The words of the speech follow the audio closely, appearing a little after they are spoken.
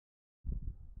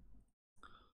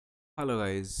Hello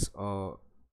guys,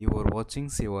 you are watching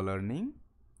Siva Learning.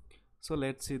 So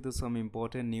let's see some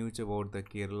important news about the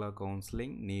Kerala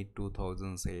Counseling NEET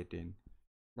 2018.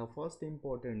 The first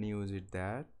important news is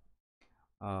that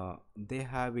they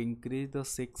have increased the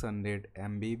 600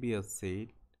 MBBS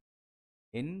seat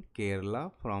in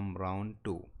Kerala from round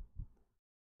 2.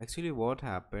 Actually what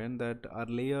happened that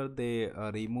earlier they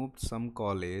removed some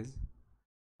college.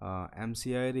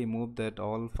 MCI removed that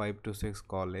all 5 to 6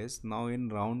 colleges. Now in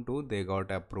round 2 they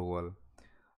got approval.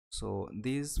 So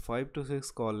these 5 to 6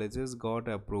 colleges got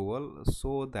approval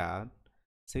so that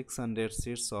 600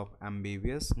 seats of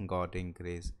MBBS got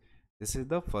increased. This is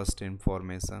the first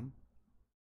information.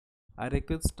 I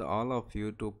request all of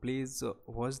you to please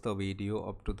watch the video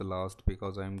up to the last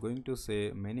because I am going to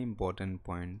say many important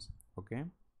points. Okay.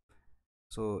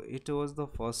 So it was the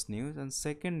first news, and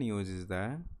second news is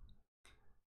that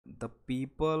the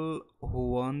people who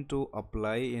want to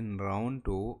apply in round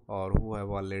 2 or who have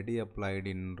already applied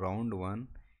in round 1,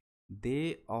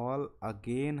 they all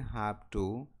again have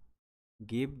to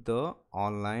give the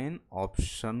online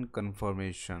option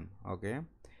confirmation. Okay,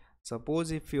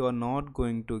 suppose if you are not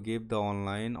going to give the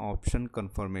online option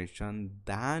confirmation,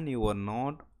 then you are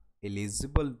not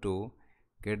eligible to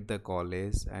get the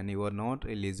college and you are not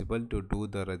eligible to do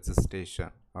the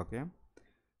registration. Okay,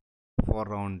 for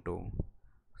round 2,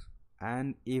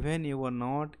 and even you are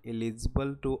not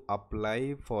eligible to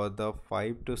apply for the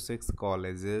 5 to 6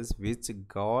 colleges which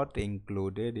got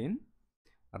included in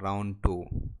round 2.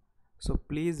 So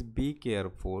please be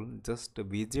careful. Just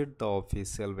visit the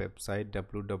official website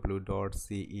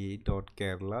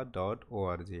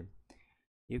www.ce.kerala.org.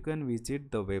 You can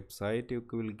visit the website. You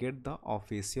will get the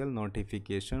official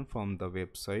notification from the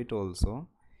website also.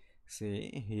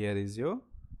 See, here is your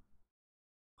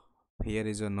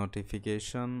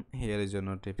notification. Here is your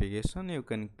notification. You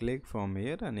can click from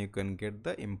here and you can get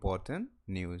the important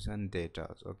news and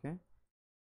data. Okay,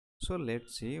 so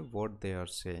let's see what they are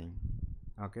saying.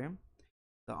 Okay,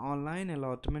 the online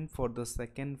allotment for the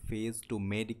second phase to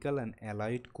medical and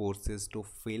allied courses to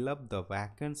fill up the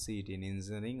vacant seat in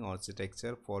engineering,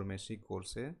 architecture, pharmacy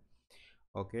courses.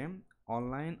 Okay,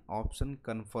 online option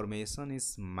confirmation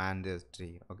is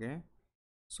mandatory. Okay,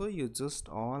 so you just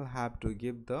all have to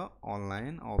give the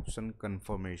online option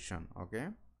confirmation. Okay,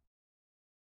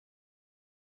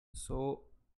 so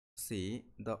see,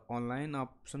 the online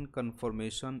option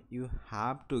confirmation you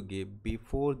have to give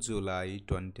before July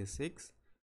 26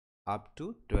 up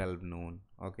to 12 noon.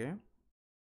 Okay,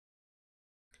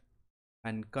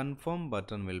 and confirm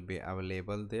button will be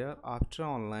available there. After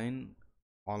online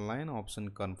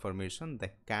option confirmation, the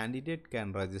candidate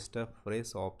can register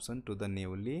fresh option to the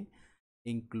newly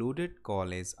included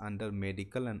college under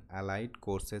medical and allied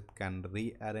courses, can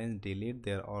rearrange delete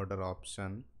their order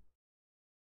option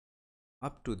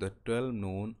up to the 12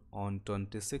 noon on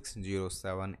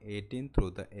 26/07/18 through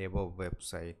the above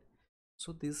website.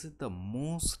 So this is the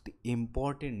most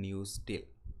important news still.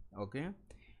 Okay,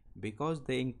 because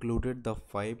they included the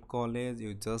 5 college,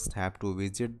 you just have to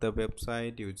visit the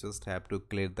website, you just have to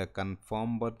click the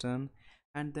confirm button,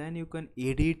 and then you can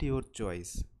edit your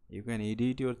choice. You can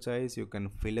edit your choice. You can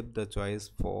fill up the choice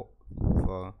for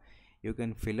you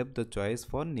can fill up the choice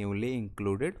for newly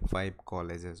included 5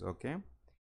 colleges. Okay,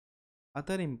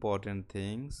 other important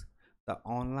things, the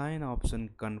online option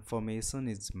confirmation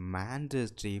is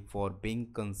mandatory for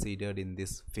being considered in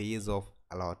this phase of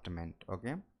allotment.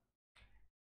 Okay,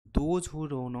 those who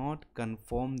do not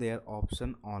confirm their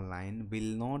option online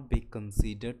will not be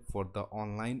considered for the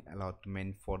online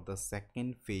allotment for the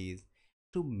second phase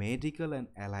to medical and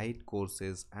allied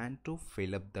courses and to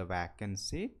fill up the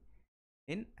vacancy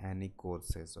in any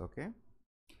courses. Okay,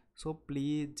 so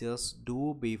please just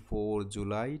do before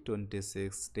July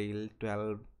 26 till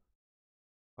 12.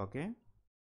 Okay,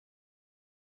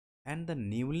 and the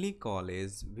newly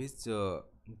college which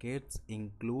gets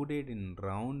included in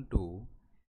round 2,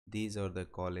 these are the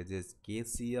colleges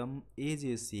KCM,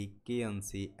 AJC,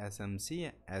 KNC,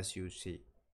 SMC, SUC.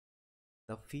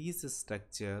 The fees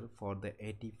structure for the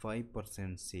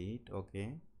 85% seat.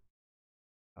 Okay,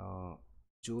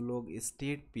 जो लोग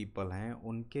state people हैं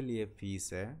उनके लिए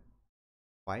fees है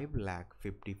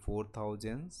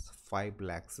 5,54,000,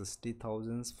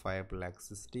 5,60,000,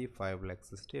 5,60,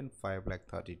 5,60 and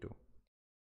 5,32.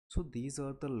 So these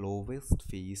are the lowest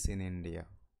fees in India.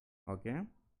 Okay,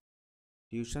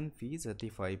 tuition fees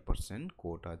 85%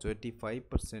 Kota, जो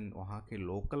 85% वहाँ के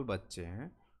local बच्चे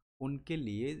हैं उनके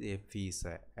लिए ये फीस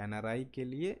है। एनआरआई के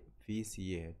लिए फीस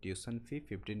ये है, tuition fee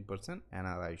 15%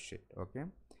 NRI sheet. Okay,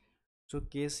 so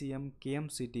KCM KM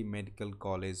City medical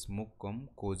college मुक्कम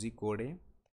Kozhikode,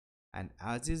 and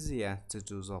𝐻𝐸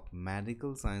Institute of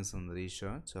Medical Science and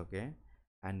Research, okay,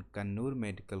 and Kannur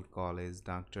Medical College,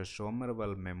 Dr.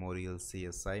 Shomarval Memorial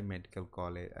CSI Medical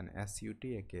College, and SUT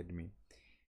Academy.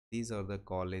 These are the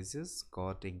colleges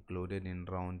got included in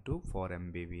round 2 for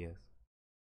MBBS,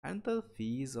 and the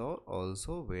fees are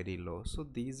also very low. So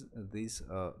these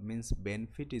means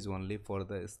benefit is only for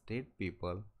the state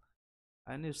people,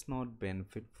 and it's not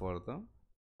benefit for the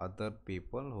other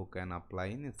people who can apply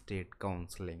in state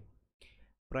counseling.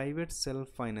 Private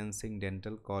self-financing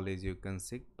dental college, you can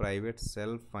seek private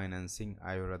self-financing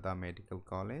Ayurveda Medical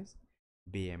College,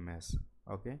 BMS.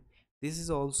 Okay, this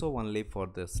is also only for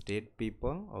the state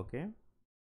people. Okay,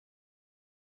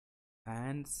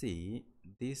 and see,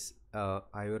 this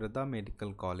Ayurveda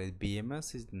Medical College,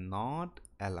 BMS, is not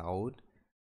allowed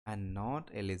and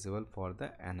not eligible for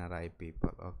the NRI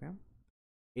people. Okay,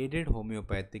 aided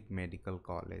homeopathic medical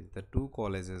college, the two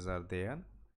colleges are there,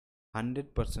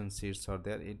 100% seats are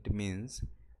there. It means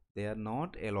they are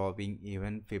not allowing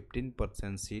even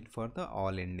 15% seat for the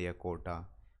all India quota.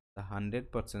 The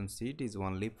 100% seat is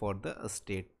only for the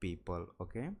state people.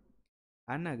 Okay,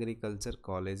 and agriculture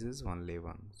college is only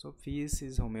one. So fees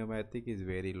is homeopathic is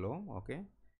very low. Okay,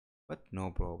 but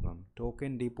no problem.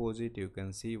 Token deposit, you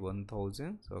can see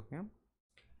 1000. Okay,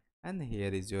 and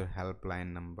here is your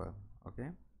helpline number.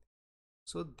 Okay,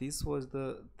 so this was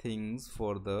the things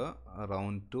for the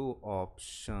round 2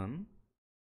 option,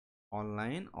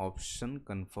 online option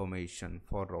confirmation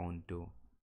for round 2.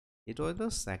 It was the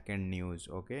second news.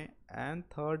 Okay, and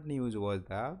third news was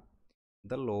that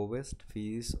the lowest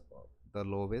fees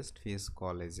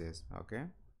colleges. Okay,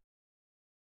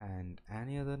 and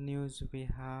any other news we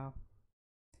have?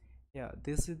 Yeah,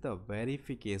 this is the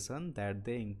verification that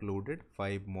they included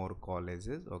 5 more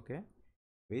colleges. Okay,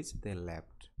 which they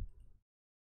left.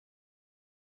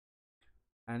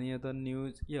 Any other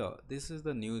news? Yeah, this is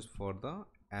the news for the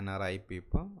NRI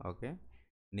people. Okay,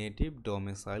 native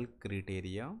domicile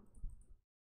criteria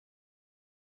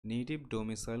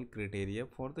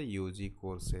for the UG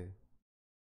courses.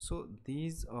 So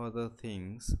these are the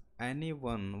things. Any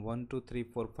 1, 2, 3,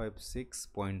 4, 5, 6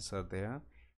 points are there,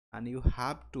 and you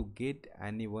have to get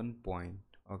any 1 point.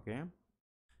 Okay,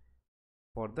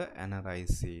 for the NRI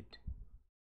seat.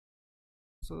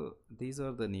 So these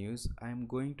are the news. I am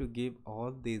going to give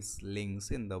all these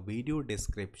links in the video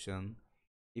description.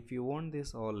 If you want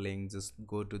this all links, just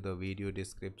go to the video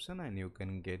description and you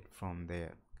can get from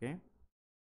there. Okay,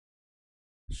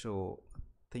 so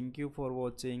thank you for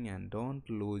watching, and don't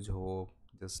lose hope.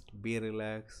 Just be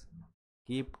relaxed,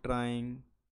 keep trying,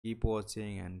 keep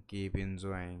watching, and keep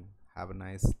enjoying. Have a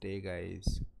nice day,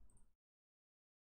 guys.